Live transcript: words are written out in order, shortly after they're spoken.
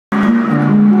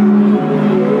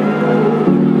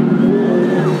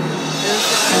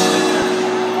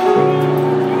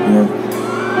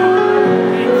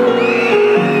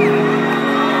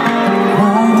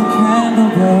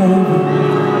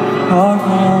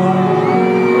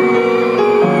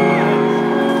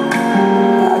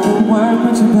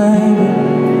baby.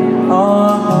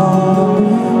 Oh,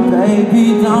 baby,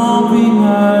 don't be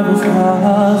nervous,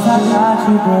 'cause I got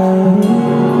you, baby.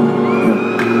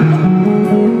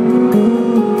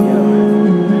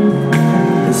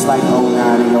 It's like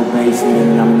 09 in your basement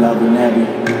and I'm loving heavy.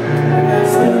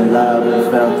 Still in love and it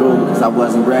fell through because I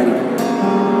wasn't ready.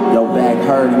 Your back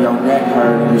hurt and your neck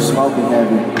hurt and you're smoking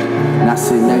heavy. And I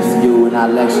sit next to you and I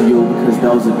lecture you because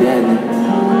those are deadly.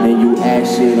 Then you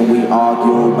ask shit and we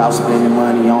argue about spending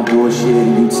money on bullshit.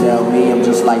 And you tell me I'm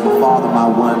just like the father, my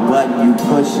one button. You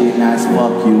push it, now it's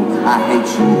fuck you, I hate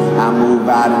you. I move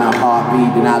out in a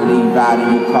heartbeat, then I leave out and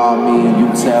you call me and you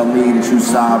tell me that you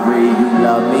sorry, you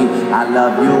love me. I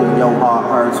love you, your heart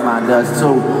hurts, mine does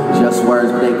too. Just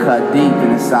words, but they cut deep in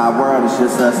this our world, it's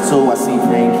just us two. I see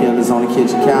painkillers on the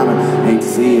kitchen counter, hate to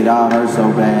see it all hurt so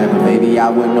bad. But maybe I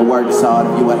wouldn't have worked so hard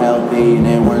if you were healthy and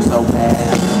it weren't so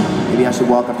bad. Maybe I should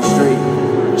walk up the street,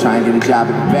 try and get a job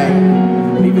at the bank,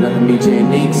 leave it up to BJ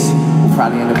and Neeks. We'll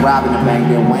probably end up robbing the bank.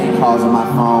 Then Wayne calls on my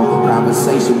phone,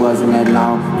 conversation wasn't that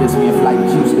long. Gives me a flight to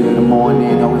Houston in the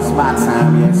morning, oh it's my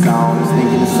time, yeah it's on. Just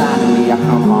thinking of signing me, I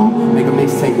come home, make a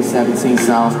mixtape with 17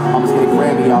 songs. Almost get a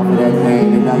Grammy off of that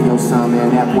thing, and know your son, man,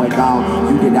 that boy gone.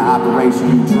 You did the operation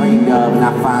you dreamed of, and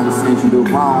I finally sent you to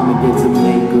Rome to get to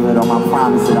make good on my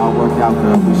promise. It all worked out,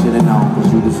 girl, we should've known, cause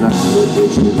you deserve it.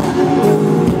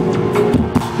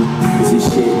 This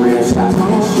shit real, shot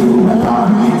and shoot. I thought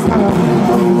it means I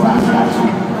got you.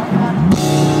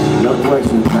 Look what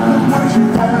you done.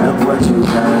 Look what you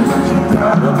done.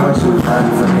 Look what you done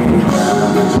for me.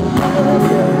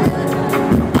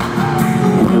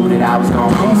 You knew that I was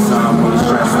gonna be some. When you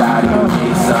stressed out, you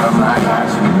need some. I got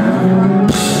you,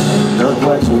 man. Look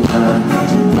what you done.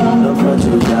 Look what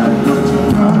you done.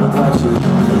 Look what you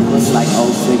done. It's like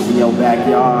 06 in your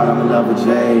backyard. I'm in love with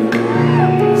Jay.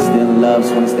 Still in love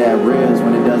when it's that real,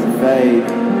 when it doesn't fade.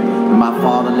 My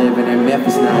father living in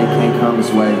Memphis now, he can't come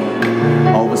this way.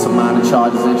 Over some minor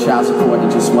charges and child support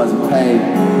that just wasn't paid.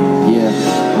 Yeah,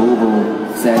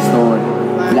 boo-boo, sad story.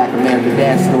 Black American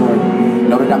dad story.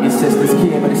 Know that I'm your sister's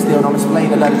kid, but it still don't explain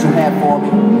the love that you had for me.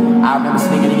 I remember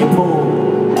sneaking in your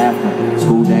pool after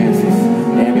school dances.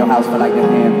 Damn, your house felt like the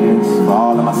Hamptons for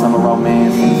all of my summer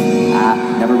romances. I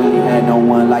never really had no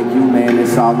one like you, man.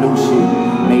 It's all new shit.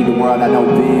 Made the world I know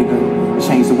bigger.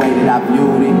 Changed the way that I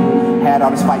viewed it. Had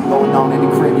all this fight going on in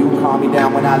the crib. You calm me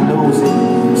down when I lose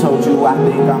it. Told you I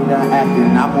think I'm done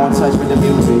acting. I'm on touch with the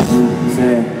music. You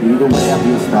said either way I'll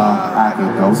be a star. I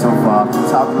can go so far.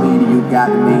 Talk to me, then you got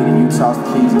to me, then you toss the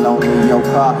keys and loan me in your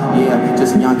car. Yeah,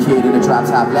 just a young kid in a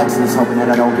drop-top Lexus, hoping that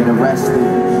I don't get arrested.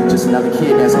 Just another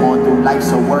kid that's going through life,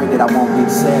 so worried that I won't get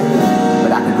accepted.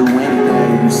 But I can do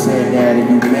anything. You said that and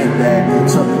you meant that.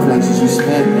 Took the places you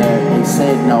spent that. They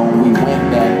said no, we went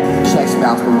back. Checks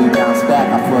bounce, but we bounced back.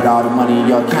 I put all the money in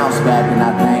your accounts back, and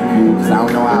I thank you, cause I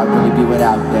don't know how I'd really be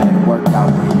without that. It worked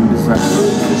out, man. You deserve it.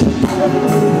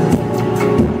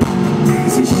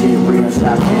 This shit real,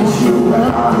 shot and shoot.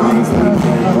 All the things that you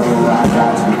can't do, I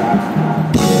got you.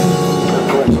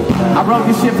 I wrote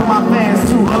this shit for my fans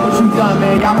too. Look what you done,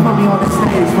 man. Y'all put me on the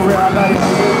stage, for real, I love it.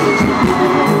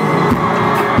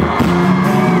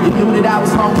 You knew that I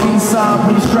was gonna be some.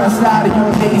 When you stressed out and you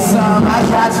need some, I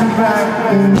got you, back.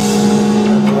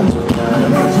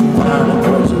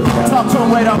 Talk to him,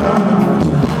 wait up.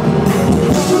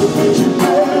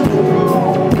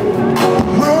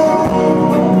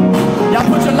 Y'all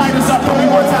put your lighters up for me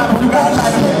one time. You got a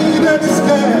lighter.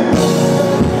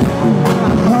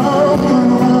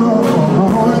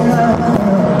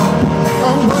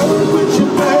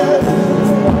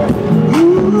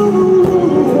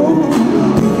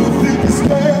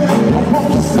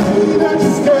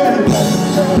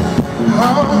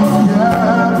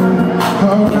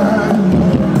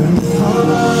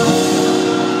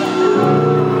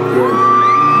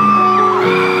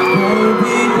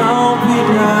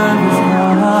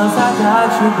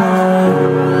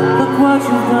 Look what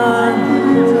you've done,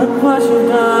 look what you've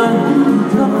done,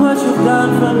 look what you've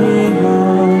done for me,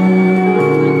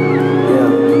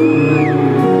 yeah.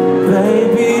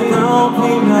 Baby, don't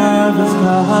be nervous,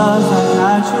 'cause I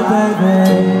got you, baby.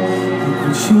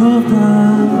 Look what you've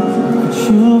done, look what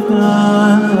you've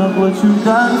done, look what you've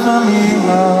done for me,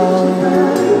 yeah.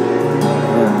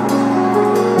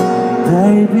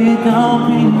 Baby, don't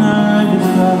be nervous,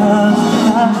 'cause I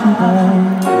got you, baby.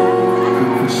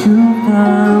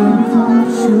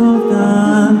 You've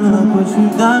done, look what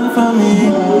you've done for me.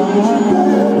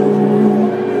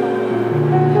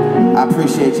 I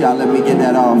appreciate y'all letting me get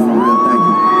that off, for real, thank you.